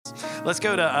Let's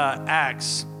go to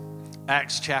Acts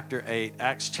chapter 8.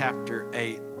 Acts chapter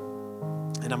 8.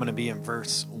 And I'm going to be in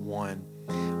verse 1.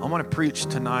 I want to preach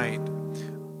tonight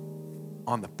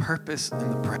on the purpose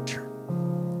and the pressure.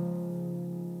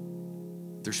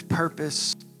 There's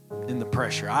purpose in the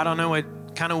pressure. I don't know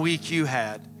what kind of week you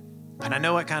had, and I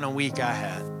know what kind of week I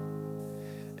had.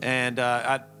 And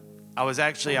I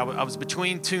was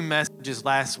between two messages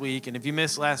last week, and if you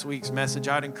missed last week's message,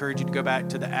 I'd encourage you to go back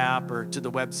to the app or to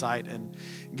the website and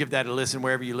give that a listen.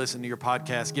 Wherever you listen to your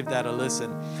podcast, give that a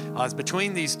listen. I was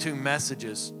between these two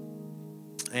messages,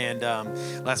 and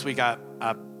last week I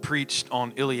preached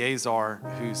on Eleazar,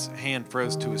 whose hand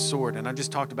froze to his sword, and I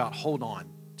just talked about hold on,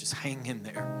 just hang in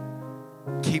there,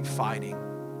 keep fighting.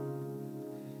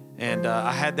 And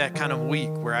I had that kind of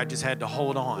week where I just had to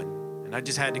hold on. And I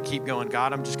just had to keep going.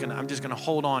 God, I'm just gonna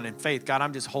hold on in faith. God,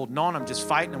 I'm just holding on. I'm just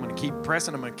fighting. I'm gonna keep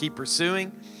pressing. I'm gonna keep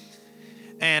pursuing.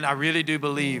 And I really do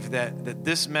believe that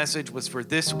this message was for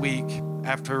this week.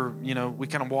 After we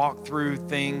kind of walk through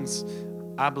things,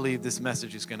 I believe this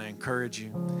message is gonna encourage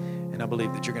you, and I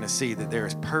believe that you're gonna see that there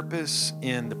is purpose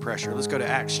in the pressure. Let's go to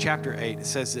Acts chapter 8. It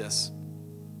says this: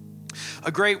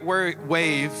 a great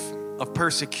wave of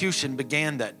persecution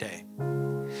began that day,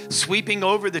 sweeping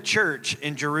over the church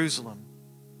in Jerusalem.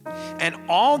 And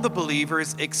all the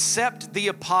believers except the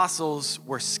apostles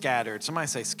were scattered. Somebody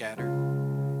say scattered.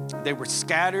 They were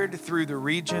scattered through the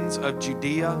regions of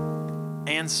Judea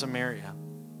and Samaria.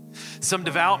 Some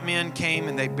devout men came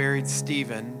and they buried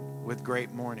Stephen with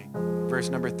great mourning. Verse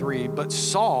number 3, but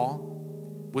Saul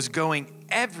was going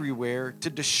everywhere to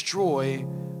destroy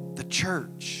the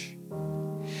church.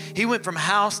 He went from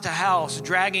house to house,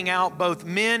 dragging out both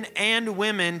men and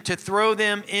women to throw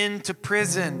them into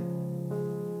prison.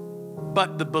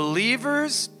 But the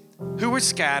believers who were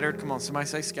scattered, come on, somebody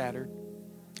say scattered.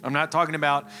 I'm not talking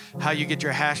about how you get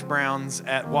your hash browns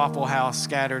at Waffle House,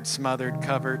 scattered, smothered,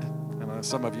 covered. I know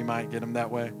some of you might get them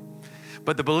that way.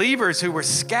 But the believers who were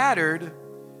scattered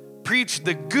preached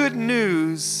the good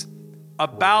news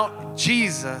about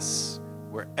Jesus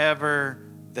wherever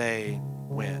they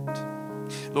went.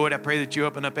 Lord, I pray that you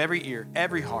open up every ear,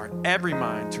 every heart, every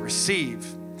mind to receive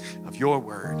of your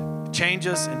word. Change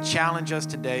us and challenge us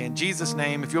today. In Jesus'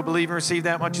 name, if you'll believe and receive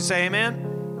that, why don't you say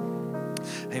amen?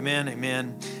 Amen,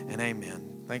 amen, and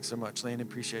amen. Thanks so much, Landon.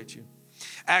 Appreciate you.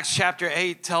 Acts chapter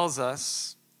 8 tells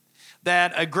us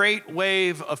that a great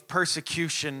wave of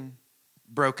persecution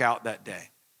broke out that day.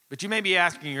 But you may be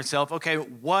asking yourself, okay,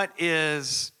 what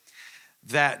is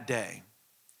that day?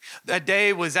 That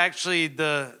day was actually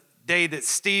the day that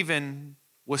Stephen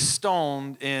was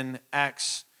stoned in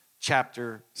Acts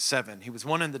chapter 7. He was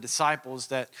one of the disciples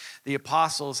that the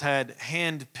apostles had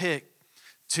handpicked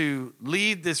to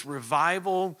lead this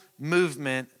revival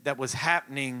movement that was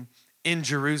happening in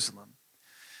Jerusalem.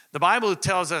 The Bible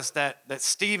tells us that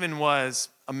Stephen was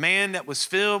a man that was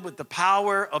filled with the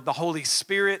power of the Holy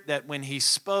Spirit, that when he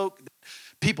spoke,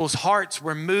 people's hearts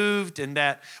were moved, and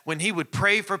that when he would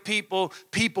pray for people,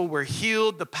 people were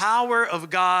healed. The power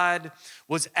of God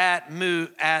was at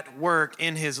work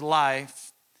in his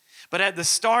life. But at the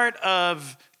start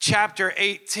of chapter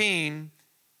 18,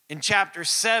 in chapter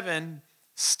 7,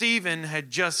 Stephen had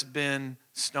just been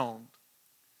stoned.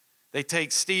 They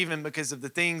take Stephen because of the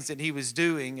things that he was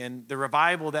doing and the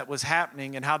revival that was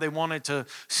happening and how they wanted to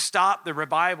stop the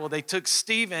revival. They took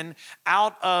Stephen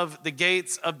out of the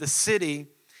gates of the city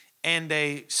and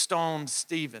they stoned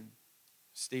Stephen.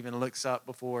 Stephen looks up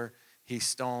before he's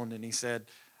stoned and he said,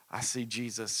 I see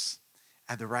Jesus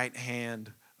at the right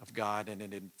hand of God, and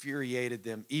it infuriated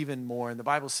them even more. And the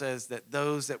Bible says that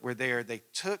those that were there, they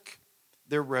took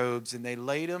their robes and they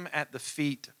laid them at the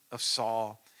feet of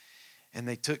Saul, and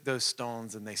they took those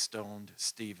stones and they stoned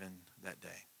Stephen that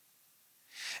day.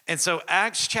 And so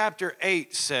Acts chapter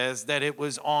 8 says that it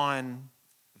was on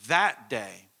that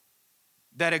day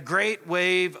that a great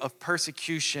wave of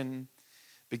persecution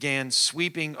began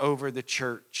sweeping over the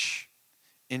church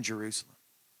in Jerusalem.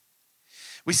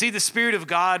 We see the Spirit of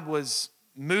God was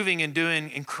moving and doing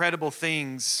incredible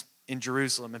things in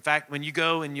Jerusalem. In fact, when you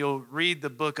go and you'll read the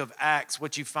book of Acts,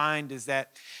 what you find is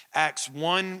that Acts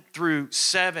 1 through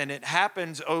 7, it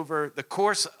happens over the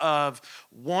course of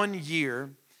 1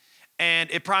 year,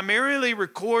 and it primarily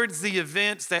records the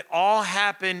events that all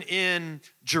happen in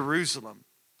Jerusalem.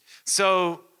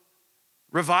 So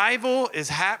revival is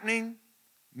happening.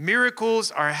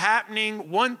 Miracles are happening.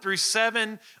 1 through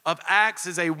 7 of Acts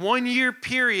is a 1 year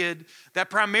period that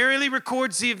primarily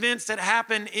records the events that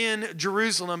happen in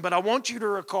Jerusalem. But I want you to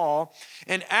recall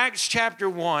in Acts chapter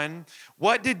 1,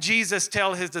 What did Jesus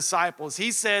tell his disciples?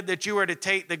 He said that you are to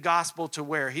take the gospel to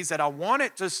where? He said, I want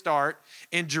it to start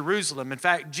in Jerusalem. In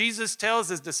fact, Jesus tells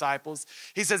his disciples,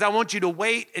 he says, I want you to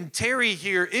wait and tarry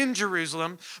here in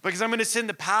Jerusalem because I'm going to send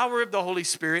the power of the Holy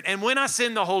Spirit. And when I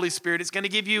send the Holy Spirit, it's going to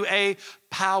give you a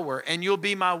power and you'll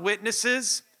be my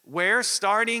witnesses. Where?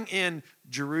 Starting in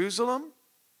Jerusalem,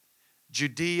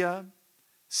 Judea,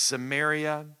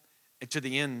 Samaria, and to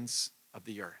the ends of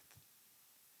the earth.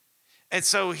 And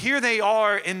so here they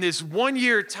are in this 1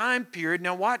 year time period.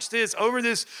 Now watch this. Over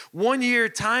this 1 year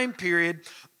time period,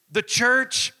 the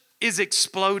church is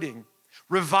exploding.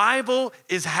 Revival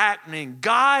is happening.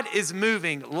 God is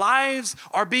moving. Lives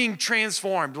are being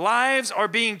transformed. Lives are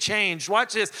being changed.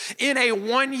 Watch this. In a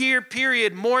 1 year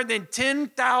period, more than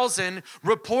 10,000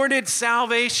 reported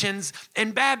salvations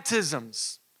and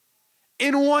baptisms.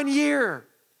 In 1 year.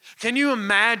 Can you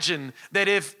imagine that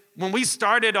when we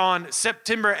started on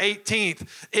September 18th,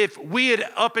 if we had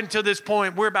up until this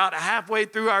point, we're about halfway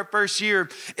through our first year,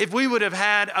 if we would have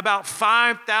had about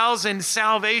 5,000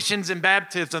 salvations and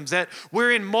baptisms, that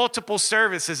we're in multiple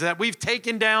services, that we've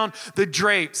taken down the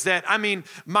drapes, that,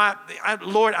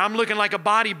 Lord, I'm looking like a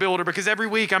bodybuilder because every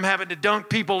week I'm having to dunk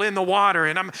people in the water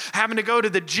and I'm having to go to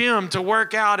the gym to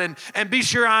work out and be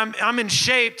sure I'm in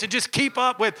shape to just keep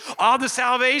up with all the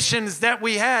salvations that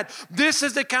we had. This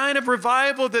is the kind of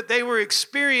revival that they were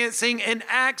experiencing in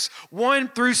Acts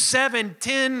 1-7,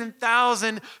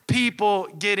 10,000 people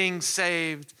getting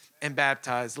saved and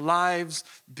baptized, lives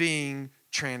being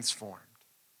transformed.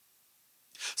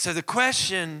 So the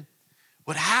question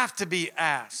would have to be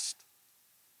asked,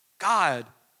 God,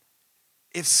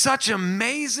 if such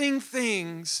amazing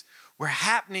things were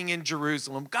happening in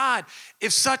Jerusalem, God,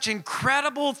 if such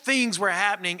incredible things were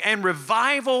happening and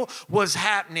revival was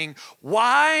happening,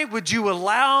 why would you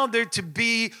allow there to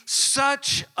be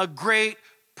such a great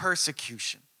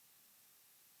persecution?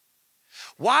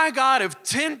 Why, God, if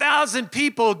 10,000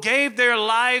 people gave their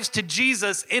lives to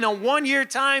Jesus in a 1 year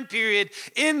time period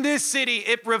in this city,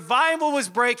 if revival was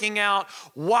breaking out,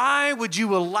 why would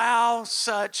you allow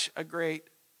such a great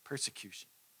persecution?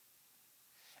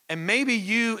 And maybe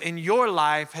you in your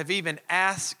life have even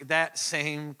asked that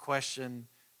same question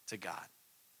to God.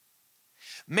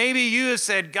 Maybe you have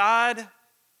said, God,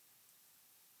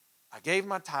 I gave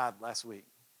my tithe last week.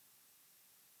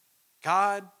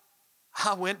 God,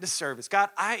 I went to service. God,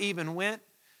 I even went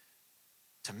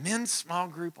to men's small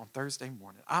group on Thursday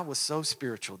morning. I was so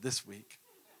spiritual this week.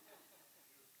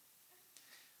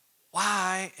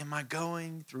 Why am I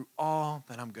going through all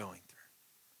that I'm going through?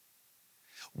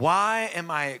 Why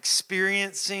am I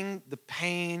experiencing the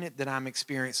pain that I'm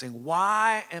experiencing?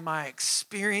 Why am I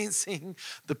experiencing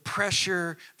the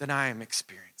pressure that I am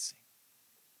experiencing?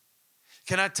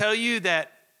 Can I tell you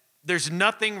that there's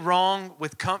nothing wrong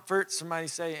with comfort? Somebody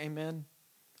say amen.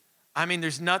 I mean,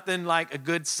 there's nothing like a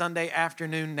good Sunday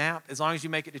afternoon nap, as long as you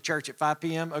make it to church at 5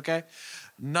 p.m., okay?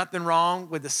 Nothing wrong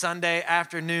with a Sunday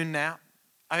afternoon nap.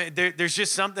 I mean, there's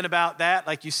just something about that.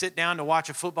 Like you sit down to watch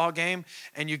a football game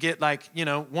and you get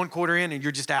 1 quarter in and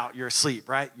you're just out. You're asleep,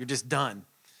 right? You're just done.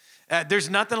 There's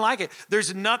nothing like it.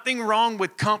 There's nothing wrong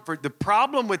with comfort. The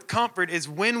problem with comfort is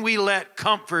when we let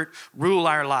comfort rule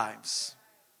our lives.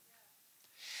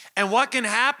 And what can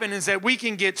happen is that we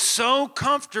can get so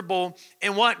comfortable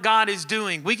in what God is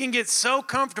doing. We can get so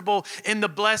comfortable in the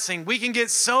blessing. We can get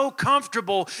so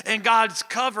comfortable in God's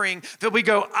covering that we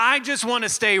go, I just want to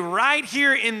stay right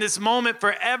here in this moment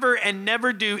forever and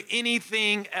never do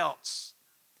anything else.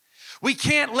 We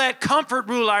can't let comfort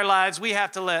rule our lives. We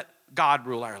have to let God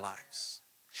rule our lives.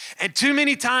 And too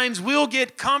many times we'll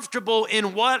get comfortable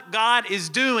in what God is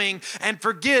doing and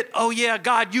forget, oh yeah,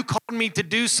 God, you called me to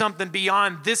do something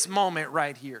beyond this moment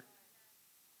right here.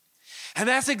 And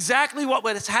that's exactly what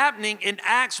was happening in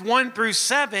Acts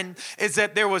 1-7, is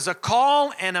that there was a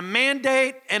call and a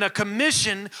mandate and a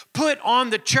commission put on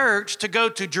the church to go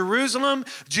to Jerusalem,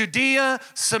 Judea,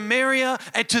 Samaria,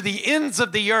 and to the ends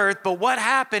of the earth. But what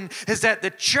happened is that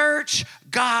the church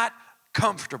got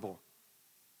comfortable.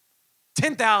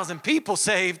 10,000 people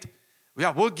saved.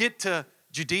 Yeah, we'll get to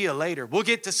Judea later. We'll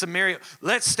get to Samaria.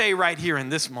 Let's stay right here in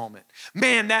this moment.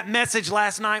 Man, that message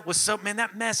last night was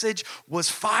that message was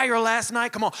fire last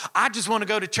night. Come on, I just want to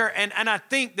go to church. And I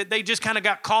think that they just kind of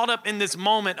got caught up in this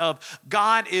moment of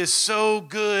God is so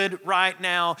good right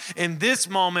now. In this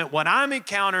moment, what I'm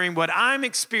encountering, what I'm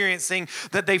experiencing,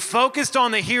 that they focused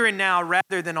on the here and now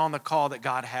rather than on the call that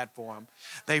God had for them.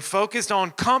 They focused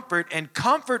on comfort, and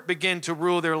comfort began to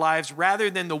rule their lives rather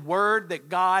than the word that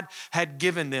God had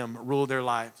given them rule their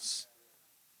lives.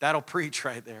 That'll preach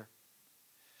right there.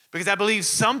 Because I believe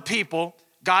some people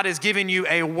God has given you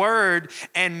a word,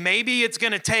 and maybe it's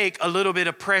going to take a little bit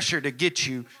of pressure to get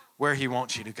you where he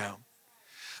wants you to go.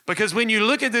 Because when you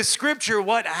look at this scripture,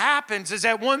 what happens is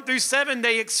that 1 through 7,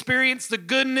 they experience the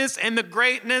goodness and the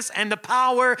greatness and the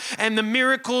power and the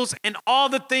miracles and all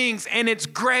the things, and it's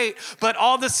great. But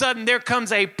all of a sudden, there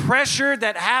comes a pressure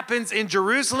that happens in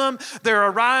Jerusalem. There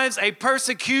arrives a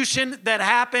persecution that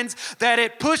happens, that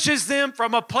it pushes them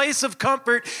from a place of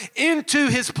comfort into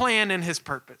his plan and his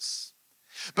purpose.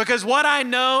 Because what I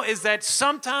know is that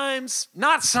sometimes,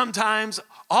 not sometimes,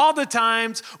 all the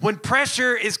times when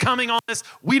pressure is coming on us,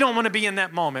 we don't want to be in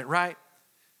that moment, right?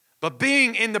 But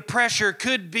being in the pressure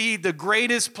could be the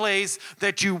greatest place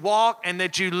that you walk and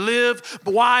that you live.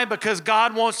 Why? Because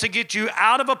God wants to get you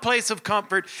out of a place of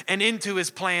comfort and into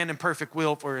his plan and perfect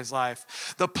will for his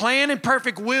life. The plan and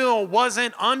perfect will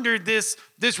wasn't under this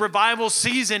revival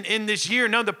season in this year.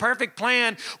 No, the perfect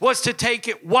plan was to take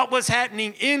what was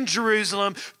happening in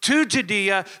Jerusalem to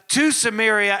Judea, to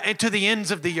Samaria, and to the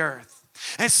ends of the earth.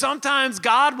 And sometimes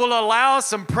God will allow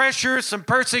some pressure, some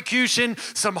persecution,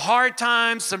 some hard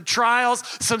times, some trials,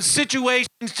 some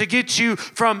situations to get you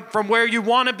from where you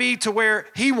want to be to where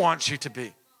he wants you to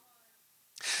be.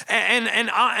 And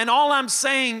all I'm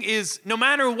saying is, no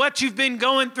matter what you've been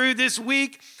going through this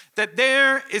week, that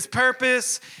there is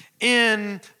purpose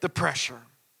in the pressure.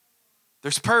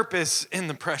 There's purpose in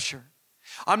the pressure.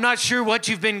 I'm not sure what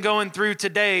you've been going through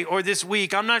today or this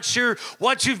week. I'm not sure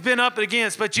what you've been up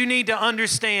against, but you need to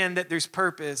understand that there's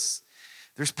purpose.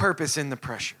 There's purpose in the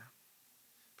pressure.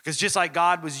 Because just like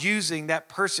God was using that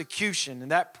persecution and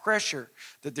that pressure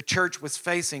that the church was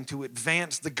facing to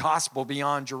advance the gospel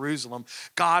beyond Jerusalem,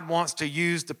 God wants to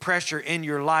use the pressure in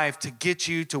your life to get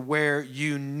you to where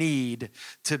you need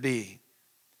to be.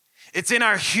 It's in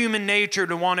our human nature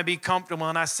to want to be comfortable,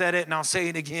 and I said it and I'll say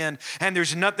it again, and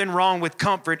there's nothing wrong with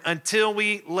comfort until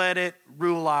we let it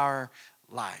rule our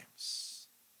lives.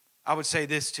 I would say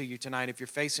this to you tonight: if you're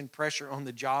facing pressure on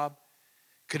the job,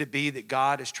 could it be that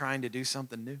God is trying to do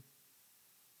something new?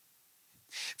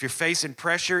 If you're facing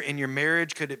pressure in your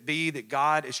marriage, could it be that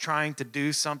God is trying to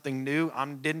do something new? I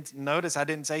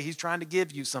didn't say he's trying to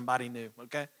give you somebody new,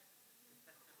 okay?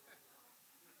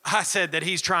 I said that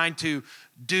he's trying to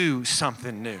do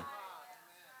something new.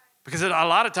 Because a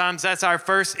lot of times that's our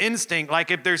first instinct.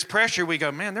 Like if there's pressure, we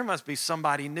go, man, there must be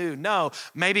somebody new. No,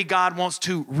 maybe God wants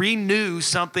to renew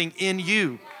something in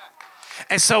you.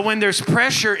 And so when there's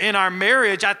pressure in our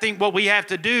marriage, I think what we have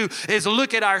to do is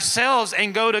look at ourselves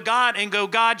and go to God and go,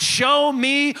 God, show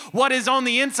me what is on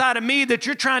the inside of me that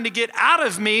you're trying to get out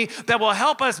of me that will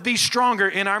help us be stronger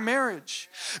in our marriage.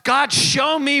 God,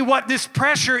 show me what this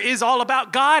pressure is all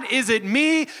about. God, is it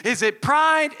me? Is it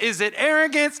pride? Is it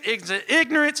arrogance? Is it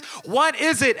ignorance? What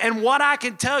is it? And what I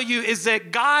can tell you is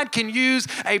that God can use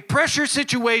a pressure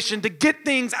situation to get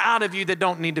things out of you that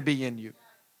don't need to be in you.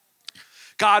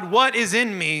 God, what is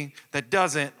in me that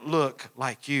doesn't look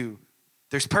like you?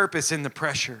 There's purpose in the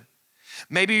pressure.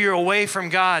 Maybe you're away from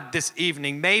God this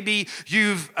evening. Maybe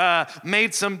you've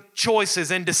made some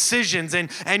choices and decisions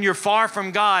and you're far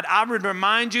from God. I would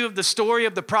remind you of the story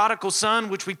of the prodigal son,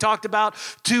 which we talked about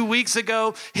 2 weeks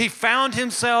ago. He found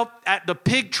himself at the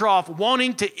pig trough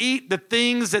wanting to eat the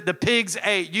things that the pigs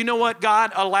ate. You know what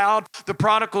God allowed the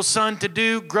prodigal son to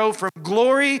do? Grow from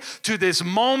glory to this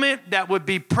moment that would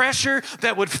be pressure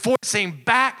that would force him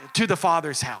back to the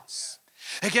Father's house.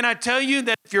 And can I tell you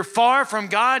that if you're far from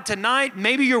God tonight,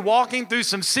 maybe you're walking through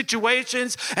some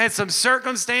situations and some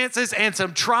circumstances and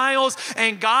some trials,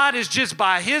 and God is just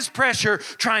by his pressure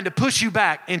trying to push you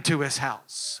back into his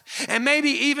house. And maybe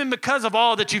even because of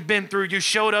all that you've been through, you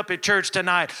showed up at church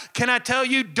tonight. Can I tell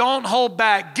you, don't hold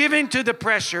back. Give in to the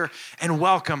pressure and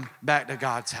welcome back to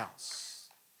God's house.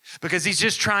 Because he's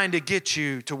just trying to get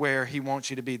you to where he wants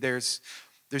you to be. There's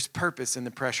purpose in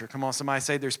the pressure. Come on, somebody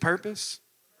say there's purpose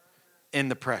in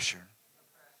the pressure.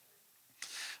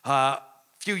 A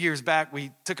few years back,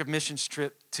 we took a missions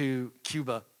trip to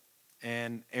Cuba,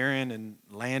 and Aaron and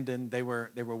Landon, they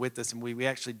were with us, and we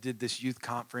actually did this youth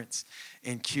conference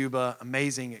in Cuba.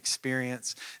 Amazing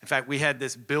experience. In fact, we had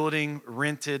this building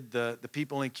rented, the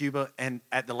people in Cuba, and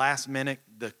at the last minute,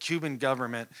 the Cuban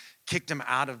government kicked them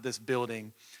out of this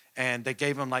building, and they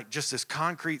gave them like just this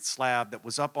concrete slab that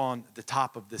was up on the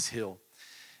top of this hill.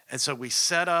 And so we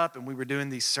set up and we were doing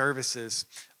these services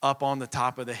up on the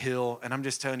top of the hill. And I'm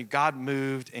just telling you, God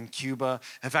moved in Cuba.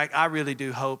 In fact, I really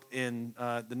do hope in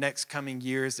the next coming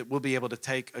years that we'll be able to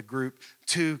take a group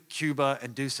to Cuba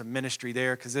and do some ministry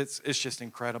there because it's just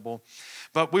incredible.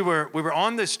 But we were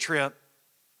on this trip,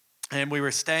 And we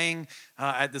were staying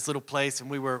at this little place, and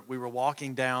we were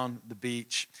walking down the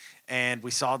beach, and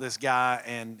we saw this guy,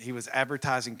 and he was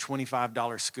advertising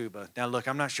 $25 scuba. Now, look,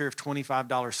 I'm not sure if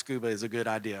 $25 scuba is a good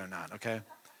idea or not, okay?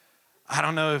 I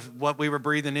don't know if what we were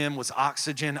breathing in was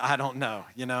oxygen. I don't know,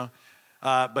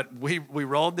 But we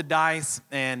rolled the dice,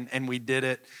 and we did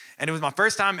it. And it was my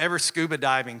first time ever scuba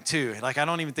diving, too. Like, I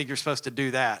don't even think you're supposed to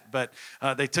do that. But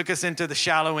they took us into the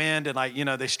shallow end,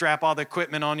 and, they strap all the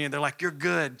equipment on you. And they're like, you're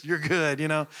good,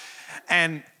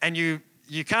 And you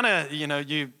kind of,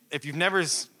 if you've never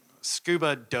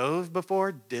scuba dove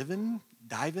before, diving,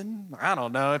 I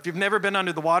don't know. If you've never been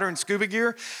under the water in scuba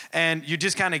gear and you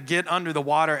just kind of get under the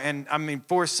water, and I mean,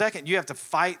 for a second, you have to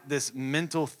fight this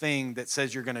mental thing that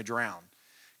says you're going to drown.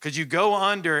 Because you go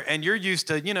under and you're used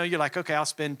to, you're like, okay, I'll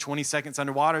spend 20 seconds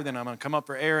underwater, then I'm going to come up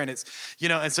for air. And it's,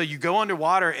 and so you go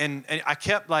underwater, and I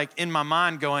kept like in my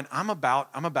mind going, I'm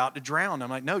about to drown.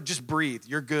 I'm like, no, just breathe.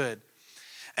 You're good.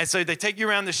 And so they take you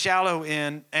around the shallow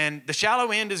end, and the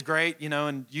shallow end is great,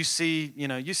 and you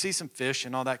see some fish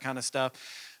and all that kind of stuff.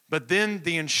 But then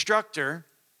the instructor,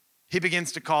 he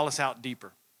begins to call us out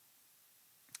deeper.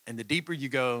 And the deeper you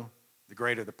go, the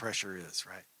greater the pressure is,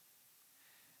 right?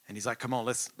 And he's like, come on,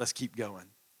 let's keep going.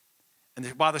 And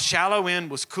while the shallow end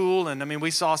was cool, and I mean,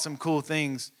 we saw some cool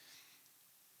things,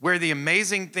 where the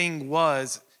amazing thing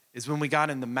was is when we got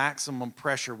in the maximum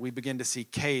pressure, we begin to see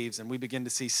caves, and we begin to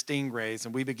see stingrays,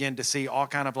 and we begin to see all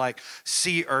kind of like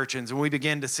sea urchins, and we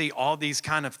begin to see all these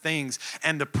kind of things.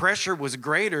 And the pressure was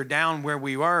greater down where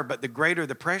we were, but the greater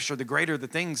the pressure, the greater the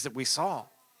things that we saw.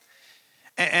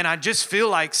 And I just feel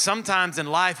like sometimes in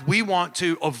life, we want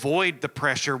to avoid the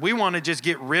pressure. We want to just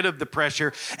get rid of the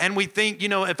pressure. And we think,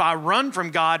 if I run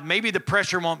from God, maybe the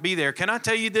pressure won't be there. Can I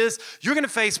tell you this? You're going to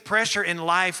face pressure in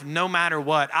life no matter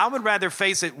what. I would rather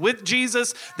face it with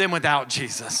Jesus than without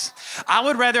Jesus. I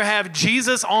would rather have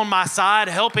Jesus on my side,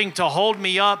 helping to hold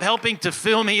me up, helping to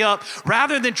fill me up,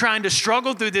 rather than trying to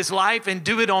struggle through this life and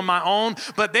do it on my own.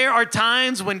 But there are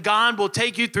times when God will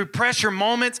take you through pressure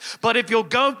moments. But if you'll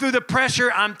go through the pressure,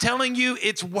 I'm telling you,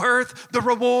 it's worth the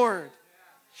reward.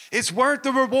 It's worth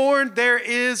the reward. There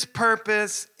is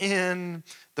purpose in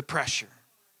the pressure.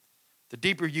 The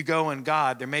deeper you go in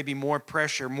God, there may be more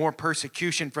pressure, more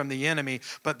persecution from the enemy,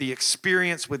 but the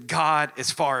experience with God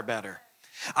is far better.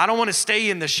 I don't want to stay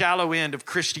in the shallow end of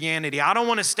Christianity. I don't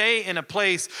want to stay in a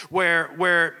place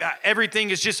where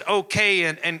everything is just okay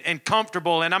and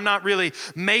comfortable, and I'm not really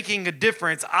making a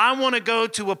difference. I want to go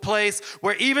to a place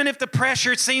where even if the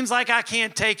pressure seems like I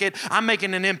can't take it, I'm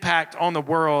making an impact on the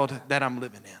world that I'm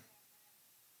living in.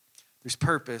 There's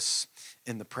purpose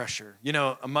in the pressure.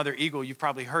 A mother eagle, you've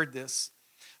probably heard this.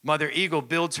 Mother eagle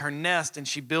builds her nest, and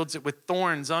she builds it with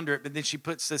thorns under it, but then she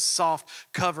puts this soft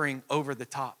covering over the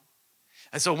top.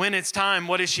 And so when it's time,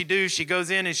 what does she do? She goes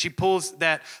in and she pulls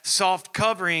that soft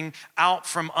covering out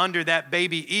from under that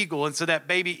baby eagle. And so that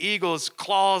baby eagle's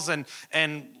claws and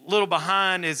little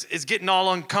behind is getting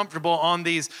all uncomfortable on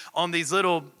these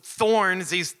little thorns,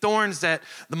 these thorns that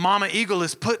the mama eagle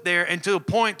is put there, and to a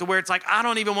point to where it's like, I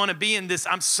don't even want to be in this.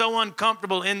 I'm so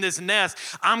uncomfortable in this nest.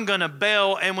 I'm going to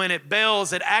bail. And when it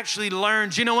bails, it actually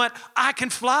learns, you know what? I can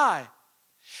fly.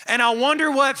 And I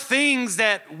wonder what things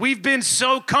that we've been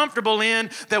so comfortable in,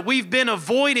 that we've been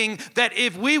avoiding, that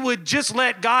if we would just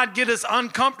let God get us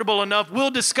uncomfortable enough,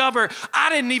 we'll discover, I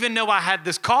didn't even know I had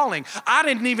this calling. I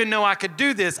didn't even know I could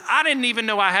do this. I didn't even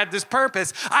know I had this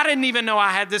purpose. I didn't even know I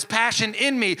had this passion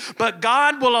in me. But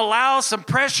God will allow some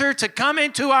pressure to come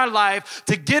into our life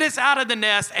to get us out of the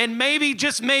nest. And maybe,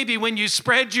 just maybe, when you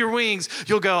spread your wings,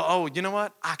 you'll go, oh, you know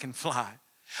what? I can fly.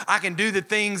 I can do the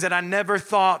things that I never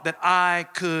thought that I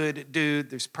could do.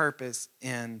 There's purpose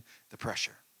in the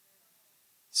pressure.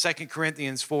 2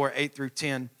 Corinthians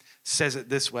 4:8-10 says it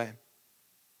this way. It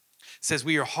says,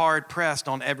 we are hard pressed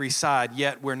on every side,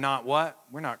 yet we're not what?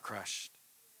 We're not crushed.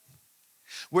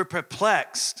 We're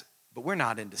perplexed, but we're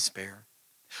not in despair.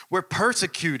 We're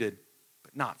persecuted,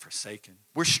 but not forsaken.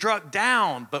 We're struck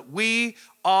down, but we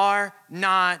are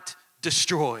not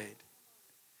destroyed.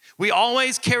 We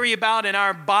always carry about in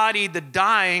our body the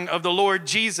dying of the Lord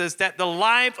Jesus, that the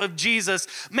life of Jesus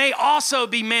may also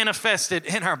be manifested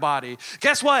in our body.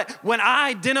 Guess what? When I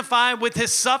identify with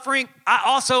his suffering, I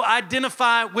also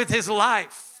identify with his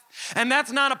life. And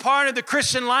that's not a part of the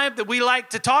Christian life that we like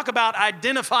to talk about,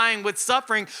 identifying with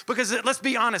suffering, because let's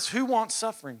be honest, who wants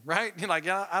suffering, right? You're like,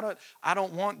 yeah, I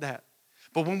don't want that.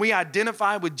 But when we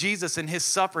identify with Jesus and his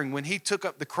suffering, when he took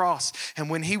up the cross and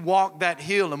when he walked that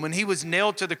hill and when he was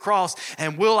nailed to the cross,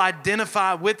 and we'll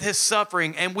identify with his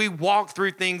suffering and we walk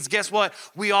through things, guess what?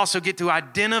 We also get to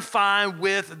identify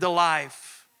with the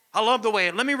life. I love the way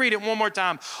let me read it one more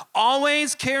time.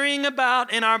 Always carrying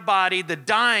about in our body the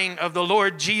dying of the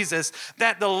Lord Jesus,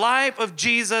 that the life of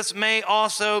Jesus may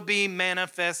also be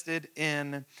manifested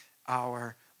in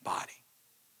our body.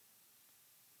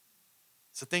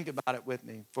 So think about it with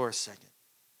me for a second.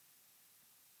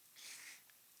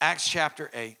 Acts chapter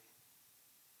 8,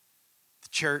 the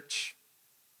church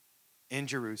in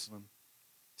Jerusalem,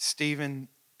 Stephen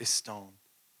is stoned.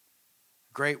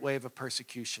 A great wave of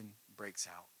persecution breaks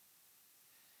out.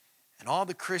 And all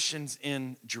the Christians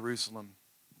in Jerusalem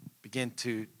begin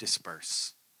to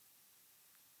disperse.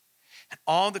 And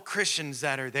all the Christians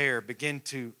that are there begin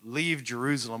to leave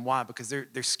Jerusalem. Why? Because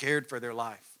they're scared for their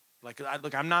life. Like,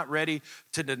 look, I'm not ready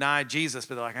to deny Jesus,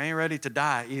 but they're like, I ain't ready to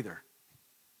die either.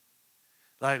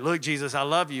 Like, look, Jesus, I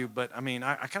love you, but I mean,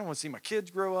 I kind of want to see my kids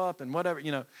grow up and whatever,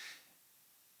 you know.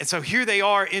 And so here they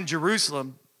are in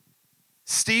Jerusalem.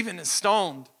 Stephen is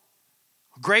stoned.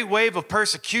 A great wave of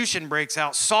persecution breaks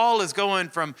out. Saul is going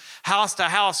from house to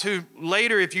house, who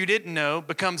later, if you didn't know,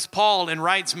 becomes Paul and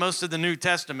writes most of the New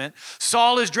Testament.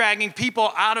 Saul is dragging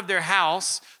people out of their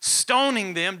house,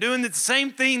 stoning them, doing the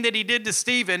same thing that he did to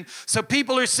Stephen. So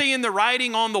people are seeing the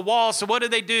writing on the wall. So what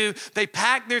do? They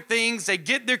pack their things, they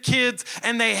get their kids,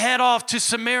 and they head off to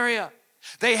Samaria.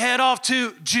 They head off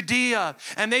to Judea,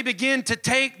 and they begin to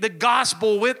take the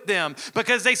gospel with them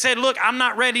because they said, look, I'm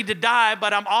not ready to die,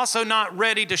 but I'm also not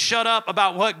ready to shut up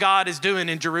about what God is doing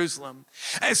in Jerusalem.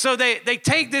 And so they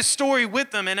take this story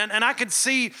with them, and I could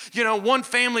see, one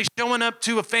family showing up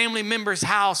to a family member's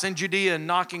house in Judea and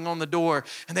knocking on the door,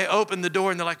 and they open the door,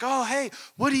 and they're like, oh, hey,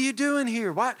 what are you doing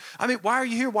here? Why are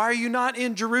you here? Why are you not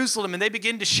in Jerusalem? And they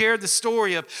begin to share the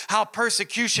story of how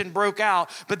persecution broke out,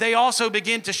 but they also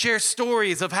begin to share stories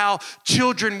of how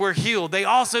children were healed. They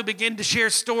also begin to share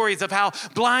stories of how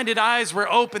blinded eyes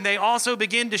were opened. They also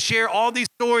begin to share all these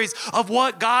stories of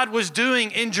what God was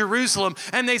doing in Jerusalem.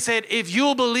 And they said, if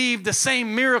you'll believe, the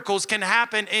same miracles can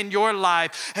happen in your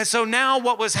life. And so now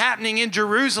what was happening in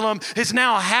Jerusalem is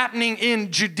now happening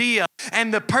in Judea.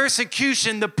 And the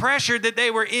persecution, the pressure that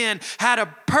they were in had a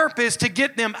purpose to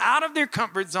get them out of their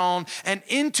comfort zone and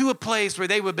into a place where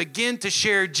they would begin to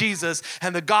share Jesus,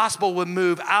 and the gospel would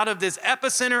move out of this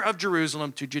epicenter of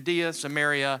Jerusalem to Judea,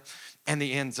 Samaria, and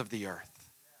the ends of the earth.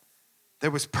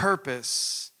 There was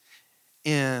purpose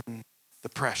in the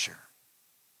pressure.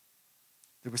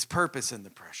 There was purpose in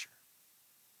the pressure.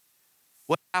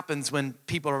 What happens when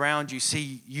people around you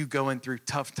see you going through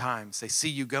tough times? They see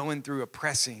you going through a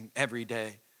pressing every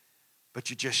day, but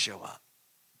you just show up.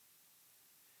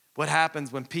 What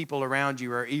happens when people around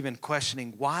you are even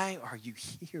questioning, why are you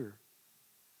here?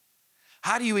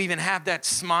 How do you even have that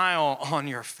smile on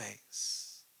your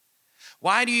face?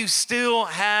 Why do you still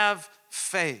have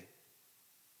faith?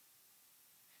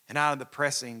 And out of the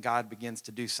pressing, God begins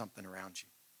to do something around you.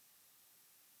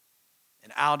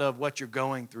 And out of what you're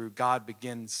going through, God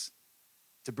begins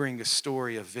to bring a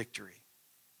story of victory.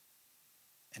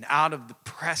 And out of the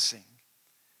pressing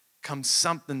comes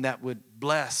something that would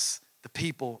bless the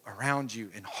people around you,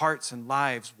 and hearts and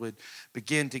lives would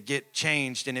begin to get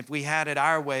changed. And if we had it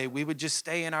our way, we would just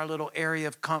stay in our little area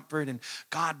of comfort and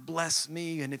God bless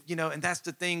me. And and that's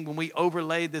the thing, when we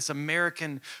overlay this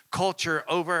American culture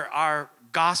over our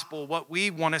gospel, what we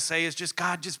want to say is just,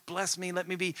 God, just bless me. Let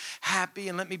me be happy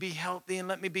and let me be healthy and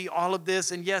let me be all of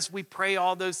this. And yes, we pray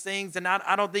all those things. And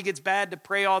I don't think it's bad to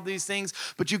pray all these things,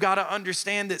 but you got to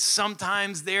understand that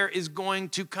sometimes there is going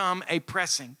to come a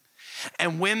pressing.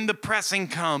 And when the pressing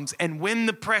comes and when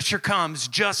the pressure comes,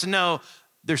 just know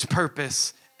there's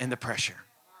purpose in the pressure.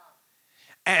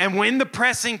 And when the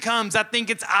pressing comes, I think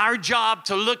it's our job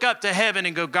to look up to heaven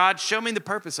and go, God, show me the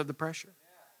purpose of the pressure.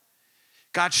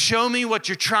 God, show me what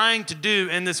you're trying to do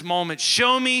in this moment.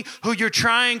 Show me who you're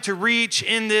trying to reach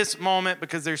in this moment,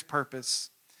 because there's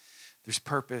purpose. There's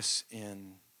purpose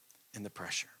in the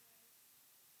pressure.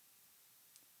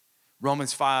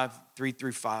 Romans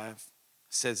 5:3-5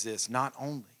 says this, not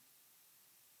only,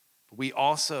 but we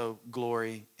also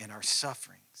glory in our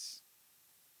sufferings.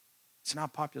 It's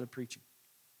not popular preaching.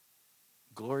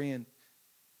 Glory in,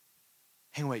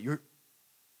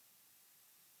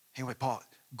 Paul,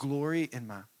 glory in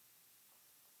my,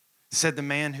 said the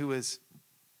man who was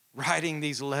writing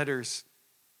these letters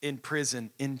in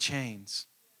prison, in chains,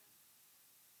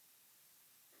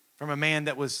 from a man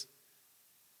that was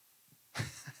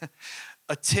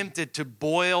attempted to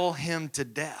boil him to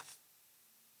death.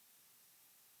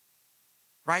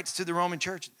 Writes to the Roman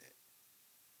church. It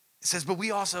says, but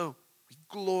we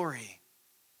glory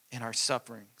in our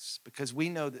sufferings, because we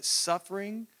know that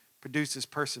suffering produces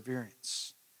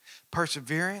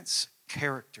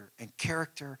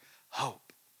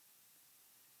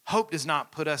Hope does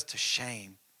not put us to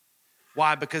shame.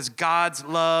 Why? Because God's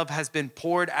love has been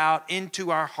poured out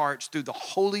into our hearts through the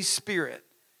Holy Spirit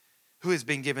who has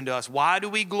been given to us. Why do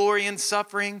we glory in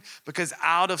suffering? Because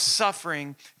out of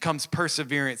suffering comes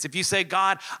perseverance. If you say,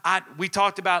 God, we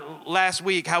talked about last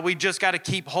week how we just got to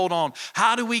keep hold on.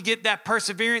 How do we get that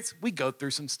perseverance? We go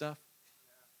through some stuff.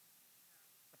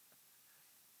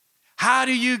 How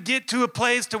do you get to a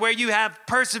place to where you have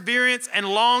perseverance and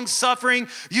long suffering?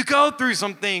 You go through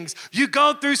some things. You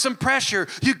go through some pressure.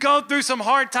 You go through some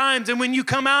hard times. And when you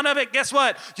come out of it, guess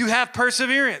what? You have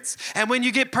perseverance. And when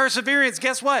you get perseverance,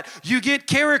 guess what? You get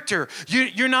character.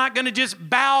 You're not going to just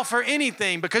bow for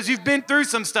anything because you've been through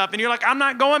some stuff. And you're like, I'm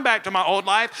not going back to my old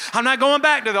life. I'm not going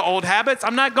back to the old habits.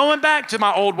 I'm not going back to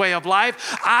my old way of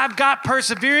life. I've got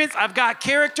perseverance. I've got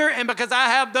character. And because I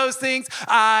have those things,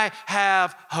 I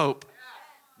have hope.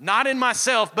 Not in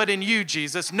myself, but in you,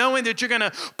 Jesus, knowing that you're going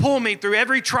to pull me through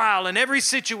every trial and every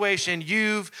situation.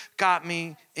 You've got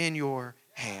me in your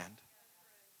hand.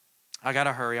 I got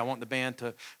to hurry. I want the band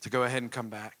to go ahead and come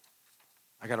back.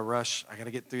 I got to rush. I got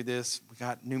to get through this. We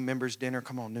got new members dinner.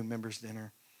 Come on, new members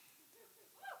dinner.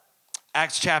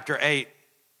 Acts chapter 8.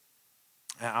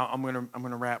 I'm going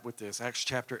to wrap with this. Acts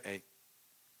chapter 8. It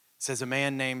says a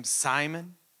man named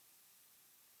Simon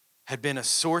had been a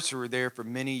sorcerer there for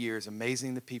many years,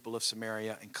 amazing the people of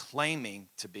Samaria and claiming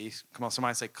to be, come on,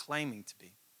 somebody say claiming to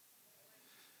be.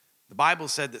 The Bible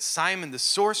said that Simon the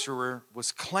sorcerer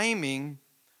was claiming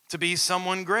to be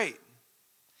someone great.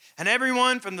 And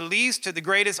everyone from the least to the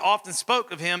greatest often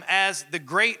spoke of him as the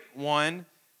great one,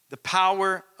 the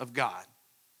power of God.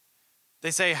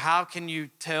 They say, how can you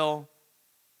tell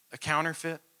a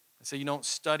counterfeit? I say, you don't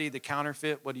study the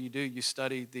counterfeit. What do? You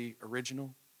study the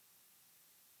original.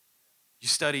 You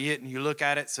study it and you look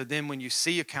at it. So then when you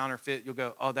see a counterfeit, you'll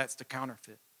go, oh, that's the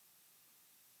counterfeit.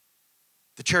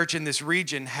 The church in this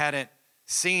region hadn't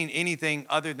seen anything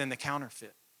other than the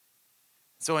counterfeit.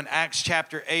 So in Acts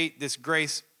chapter 8, this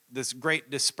great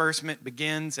disbursement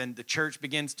begins and the church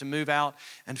begins to move out.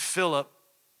 And Philip,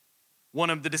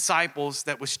 one of the disciples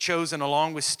that was chosen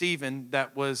along with Stephen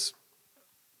that was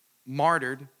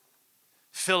martyred,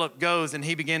 Philip goes and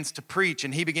he begins to preach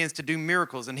and he begins to do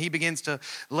miracles and he begins to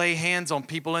lay hands on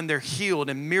people and they're healed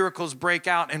and miracles break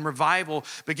out and revival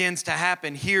begins to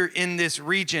happen here in this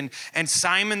region. And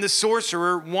Simon the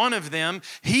sorcerer, one of them,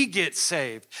 he gets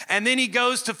saved. And then he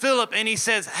goes to Philip and he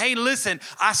says, hey, listen,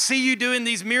 I see you doing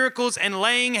these miracles and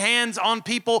laying hands on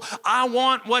people. I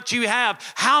want what you have.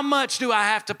 How much do I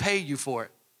have to pay you for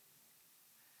it?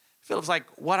 Philip's like,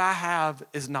 what I have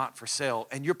is not for sale,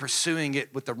 and you're pursuing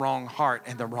it with the wrong heart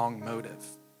and the wrong motive.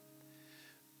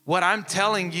 What I'm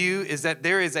telling you is that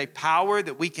there is a power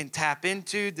that we can tap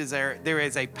into. There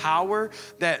is a power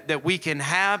that we can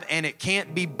have, and it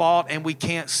can't be bought, and we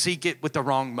can't seek it with the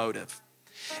wrong motive.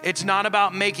 It's not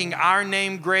about making our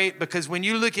name great, because when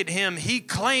you look at him, he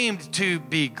claimed to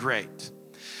be great.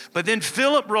 But then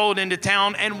Philip rolled into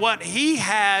town, and what he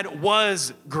had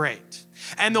was great.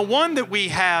 And the one that we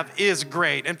have is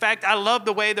great. In fact, I love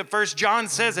the way that 1 John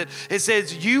says it. It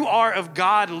says, you are of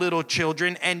God, little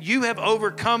children, and you have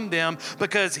overcome them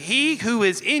because he who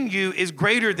is in you is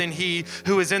greater than he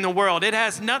who is in the world. It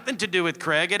has nothing to do with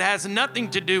Craig. It has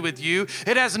nothing to do with you.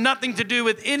 It has nothing to do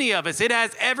with any of us. It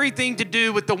has everything to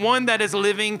do with the one that is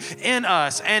living in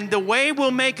us. And the way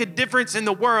we'll make a difference in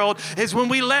the world is when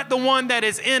we let the one that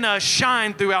is in us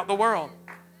shine throughout the world.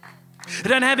 It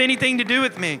doesn't have anything to do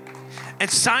with me. And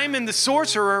Simon the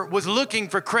sorcerer was looking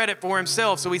for credit for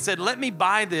himself. So he said, let me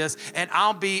buy this and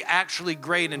I'll be actually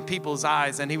great in people's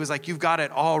eyes. And he was like, you've got it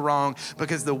all wrong,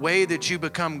 because the way that you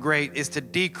become great is to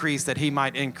decrease that he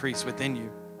might increase within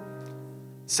you.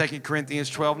 2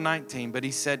 Corinthians 12:19, but he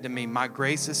said to me, my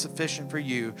grace is sufficient for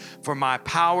you, for my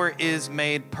power is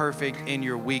made perfect in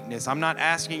your weakness. I'm not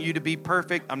asking you to be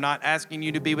perfect. I'm not asking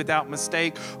you to be without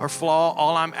mistake or flaw.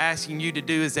 All I'm asking you to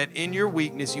do is that in your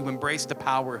weakness, you embrace the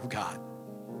power of God.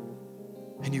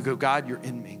 And you go, God, you're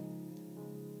in me.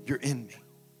 You're in me.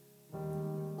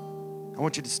 I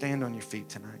want you to stand on your feet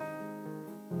tonight.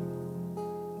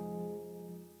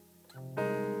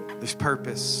 There's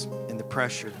purpose in the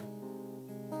pressure.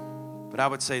 But I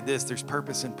would say this, there's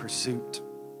purpose in pursuit.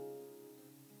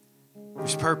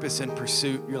 There's purpose in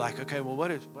pursuit. You're like, okay, well,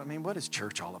 what is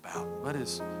church all about? What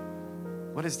is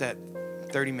that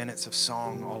 30 minutes of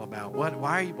song all about?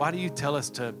 Why do you tell us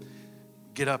to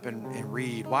get up and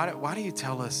read? Why do you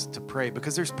tell us to pray?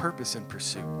 Because there's purpose in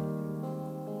pursuit.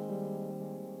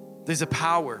 There's a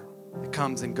power that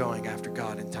comes in going after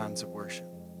God in times of worship,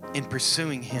 in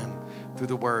pursuing him through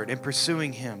the word, in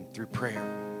pursuing him through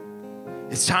prayer.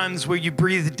 It's times where you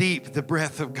breathe deep the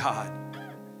breath of God.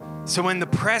 So when the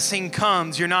pressing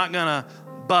comes, you're not going to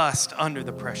bust under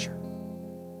the pressure.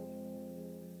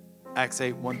 Acts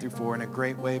 8, 1 through 4, and a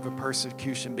great wave of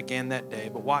persecution began that day.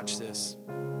 But watch this.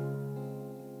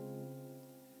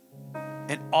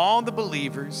 And all the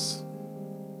believers,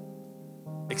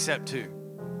 except two,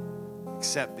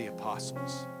 except the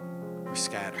apostles, were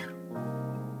scattered.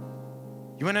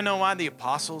 You want to know why the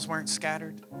apostles weren't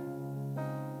scattered?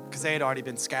 Because they had already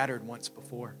been scattered once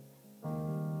before.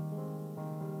 On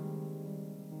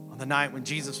the night when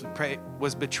Jesus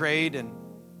was betrayed and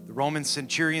the Roman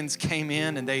centurions came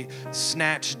in and they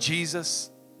snatched Jesus,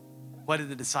 what did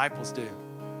the disciples do?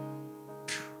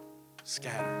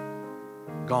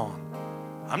 Scattered. Gone.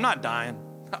 I'm not dying.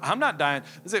 I'm not dying.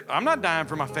 I'm not dying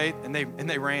for my faith. And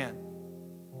they ran.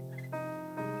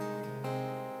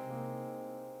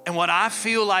 And what I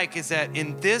feel like is that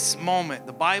in this moment,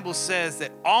 the Bible says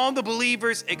that all the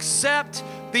believers except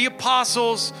the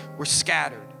apostles were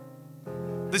scattered.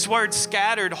 This word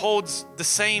scattered holds the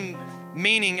same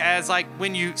meaning as like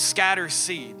when you scatter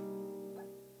seed.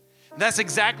 That's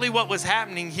exactly what was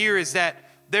happening here, is that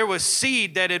there was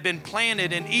seed that had been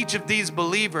planted in each of these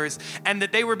believers, and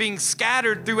that they were being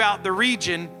scattered throughout the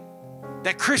region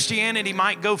that Christianity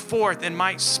might go forth and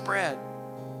might spread.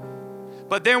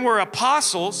 But there were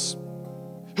apostles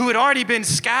who had already been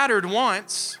scattered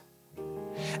once,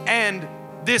 and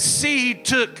this seed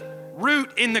took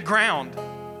root in the ground.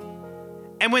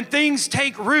 And when things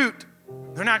take root,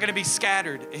 they're not going to be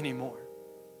scattered anymore.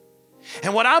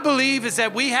 And what I believe is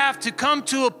that we have to come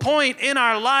to a point in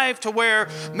our life to where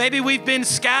maybe we've been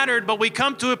scattered, but we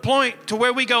come to a point to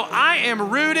where we go, I am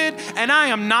rooted and I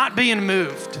am not being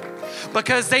moved.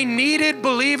 Because they needed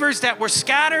believers that were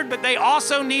scattered, but they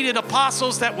also needed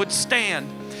apostles that would stand.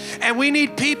 And we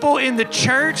need people in the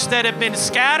church that have been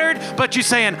scattered, but you're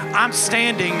saying, I'm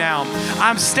standing now.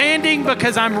 I'm standing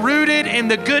because I'm rooted in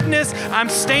the goodness. I'm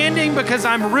standing because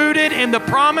I'm rooted in the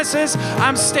promises.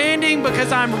 I'm standing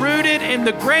because I'm rooted in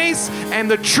the grace and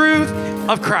the truth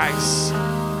of Christ.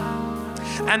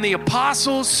 And the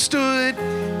apostles stood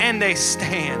and they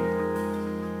stand.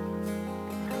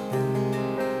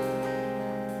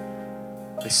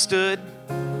 They stood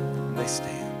and they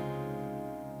stand.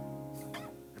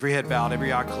 Every head bowed,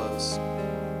 every eye closed.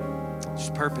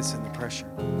 There's purpose in the pressure.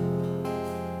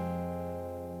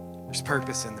 There's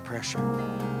purpose in the pressure.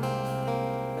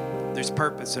 There's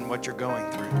purpose in what you're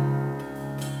going through.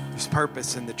 There's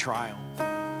purpose in the trial.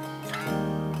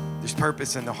 There's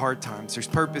purpose in the hard times. There's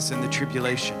purpose in the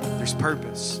tribulation. There's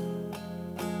purpose.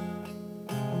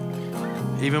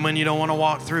 Even when you don't want to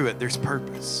walk through it, there's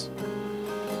purpose.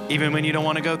 Even when you don't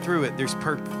want to go through it, there's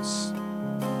purpose.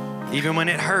 Even when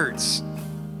it hurts,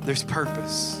 there's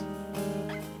purpose.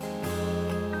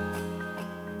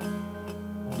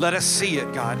 Let us see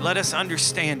it, God. Let us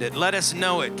understand it. Let us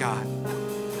know it, God.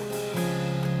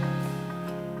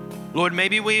 Lord,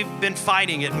 maybe we've been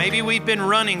fighting it. Maybe we've been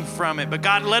running from it. But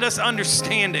God, let us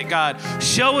understand it, God.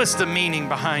 Show us the meaning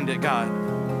behind it, God.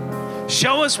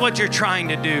 Show us what you're trying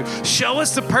to do. Show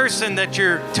us the person that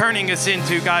you're turning us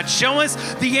into, God. Show us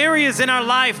the areas in our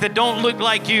life that don't look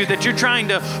like you, that you're trying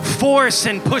to force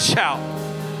and push out.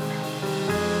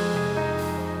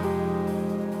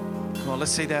 Come on,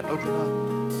 let's say that. Open up.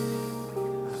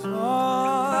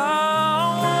 All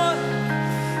I want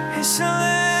is to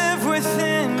live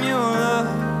within your love,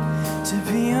 to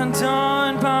be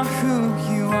undone by who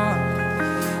you are.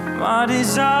 My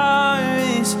desire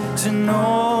is to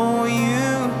know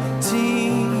you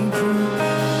deeper.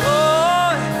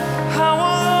 Lord, I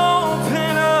will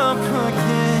open up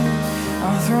again.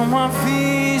 I'll throw my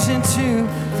feet into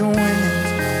the wind.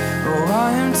 Oh, I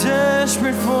am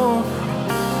desperate for,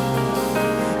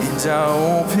 and I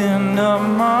open up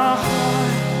my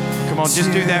heart. Come on,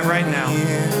 just do that right now.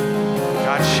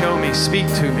 God, show me, speak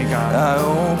to me, God. I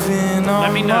open up.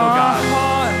 Let me know, God.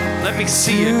 Let me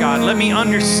see it, God. Let me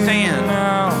understand.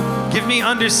 Give me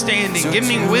understanding. Give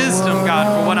me wisdom, God,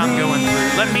 for what I'm going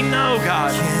through. Let me know,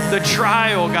 God, the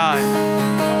trial, God.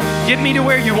 Get me to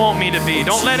where you want me to be.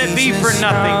 Don't let it be for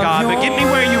nothing, God, but get me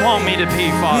where you want me to be,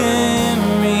 Father.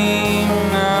 Come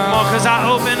on, because I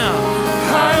open up.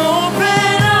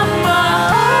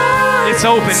 It's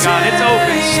open, God. It's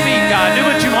open. Speak, God. Do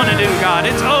what you want to do, God.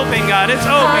 It's open, God. It's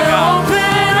open, God. I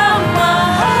open up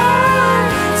my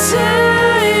heart to